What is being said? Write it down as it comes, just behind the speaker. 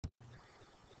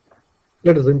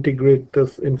Let us integrate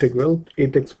this integral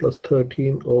 8x plus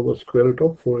 13 over square root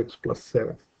of 4x plus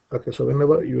 7. Okay, so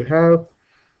whenever you have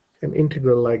an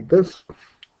integral like this,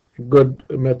 a good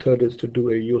method is to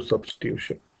do a u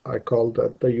substitution. I call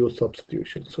that the u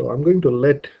substitution. So I'm going to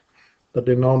let the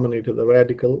denominator, the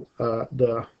radical,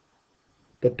 the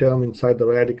term inside the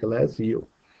radical as u.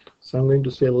 So I'm going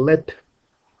to say let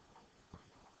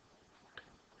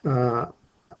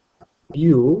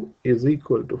u is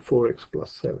equal to 4x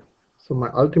plus 7. So my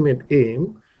ultimate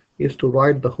aim is to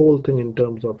write the whole thing in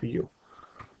terms of u.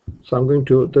 So I'm going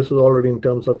to, this is already in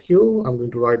terms of u, I'm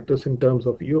going to write this in terms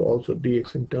of u, also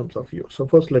dx in terms of u. So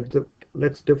first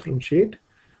let's differentiate.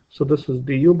 So this is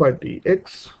du by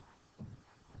dx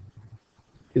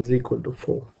is equal to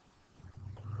 4,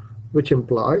 which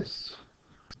implies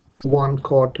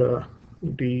 1/4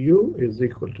 du is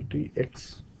equal to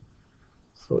dx.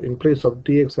 So in place of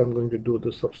dx, I'm going to do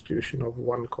the substitution of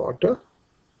 1/4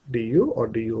 du or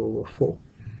du over 4.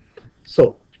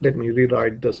 So let me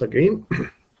rewrite this again.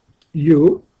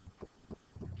 U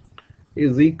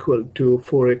is equal to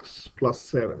 4x plus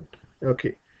 7.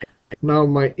 Okay. Now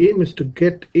my aim is to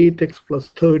get 8x plus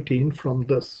 13 from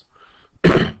this.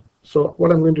 So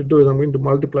what I'm going to do is I'm going to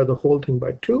multiply the whole thing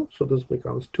by 2. So this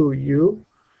becomes 2u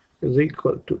is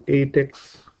equal to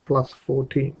 8x plus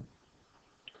 14.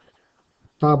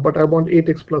 But I want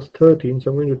 8x plus 13,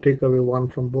 so I'm going to take away 1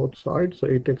 from both sides. So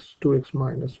 8x, 2x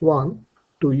minus 1,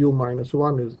 2u minus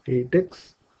 1 is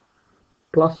 8x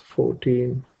plus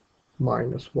 14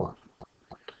 minus 1.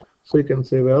 So you can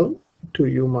say, well,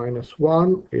 2u minus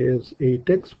 1 is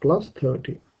 8x plus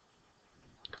 13.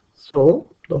 So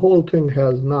the whole thing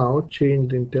has now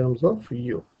changed in terms of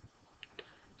u.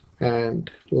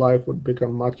 And life would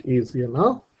become much easier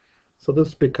now. So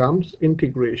this becomes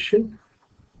integration.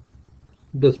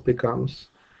 This becomes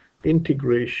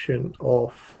integration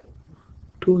of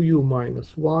 2u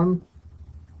minus 1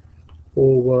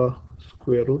 over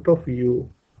square root of u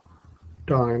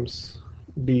times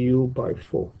du by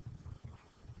 4.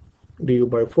 Du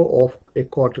by 4 of a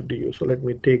quarter du. So let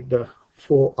me take the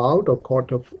 4 out, or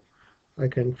quarter. I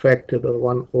can factor the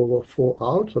 1 over 4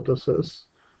 out. So this is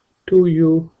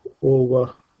 2u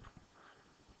over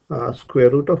square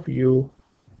root of u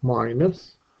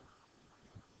minus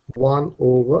 1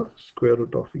 over square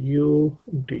root of u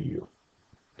du.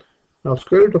 Now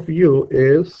square root of u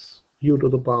is u to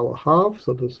the power half,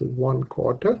 so this is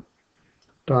 1/4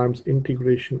 times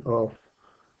integration of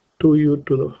 2u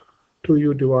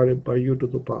divided by u to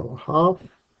the power half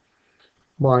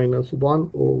minus 1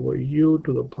 over u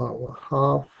to the power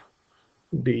half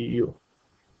du.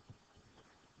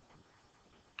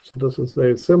 So this is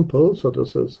very simple. So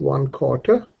this is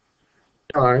 1/4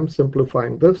 times,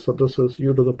 simplifying this, so this is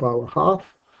u to the power half.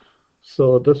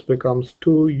 So this becomes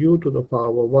 2u to the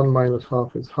power 1 minus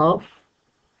half is half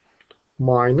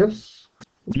minus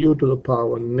u to the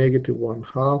power negative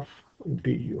 1/2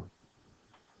 du.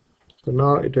 So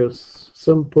now it is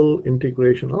simple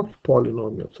integration of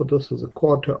polynomial. So this is a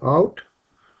quarter out,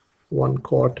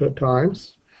 1/4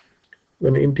 times.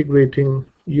 When integrating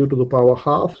u to the power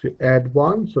half, you add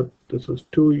 1. So this is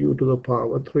 2u to the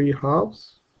power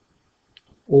 3/2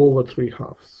 over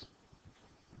 3/2.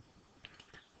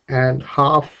 And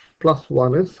half plus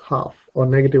 1 is half, or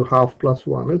negative half plus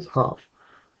 1 is half.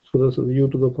 So this is u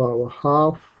to the power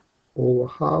half over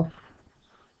half.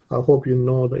 I hope you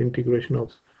know the integration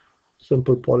of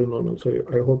simple polynomial. So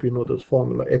I hope you know this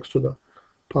formula. X to the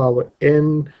power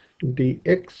n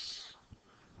dx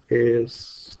is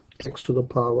x to the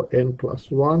power n plus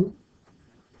 1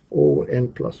 over n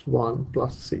plus 1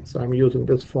 plus c. So I'm using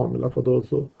this formula for those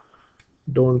who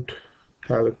don't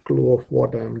have a clue of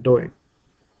what I'm doing.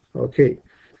 Okay,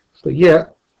 so yeah,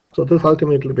 so this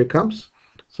ultimately becomes,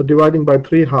 so dividing by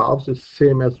 3/2 is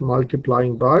same as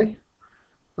multiplying by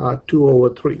 2 over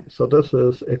 3. So this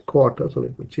is a quarter. So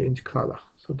let me change color.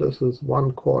 So this is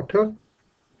 1/4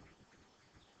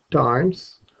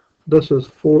 times, this is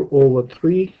 4 over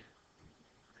 3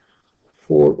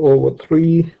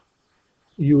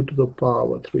 u to the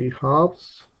power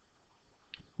 3/2.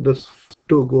 This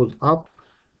 2 goes up,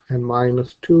 and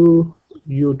minus 2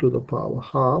 u to the power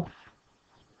half,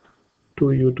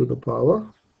 2u to the power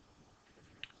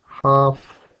half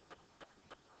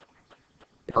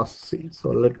plus c. So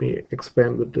let me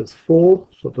expand with this 4.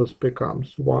 So this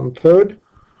becomes 1/3.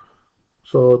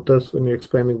 So this, when you're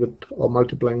expanding with or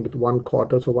multiplying with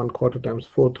 1/4, so 1/4 times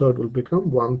 4/3 will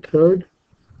become 1/3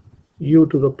 u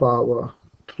to the power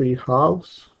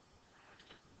 3/2,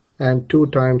 and 2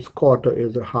 times quarter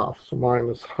is a half. So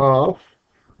minus half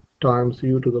times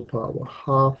u to the power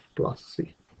half plus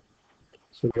c.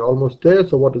 So we're almost there.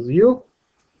 So what is u?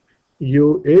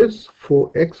 u is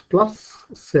 4x plus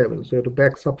 7. So you have to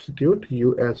back substitute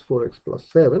u as 4x plus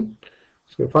 7.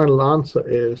 So the final answer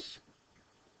is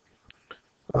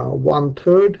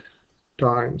 1/3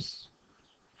 times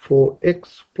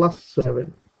 4x plus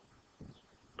 7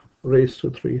 raised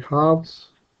to 3/2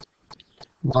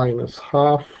 minus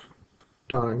half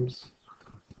times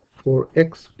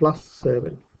 4x plus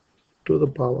 7 to the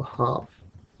power half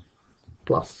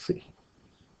plus c.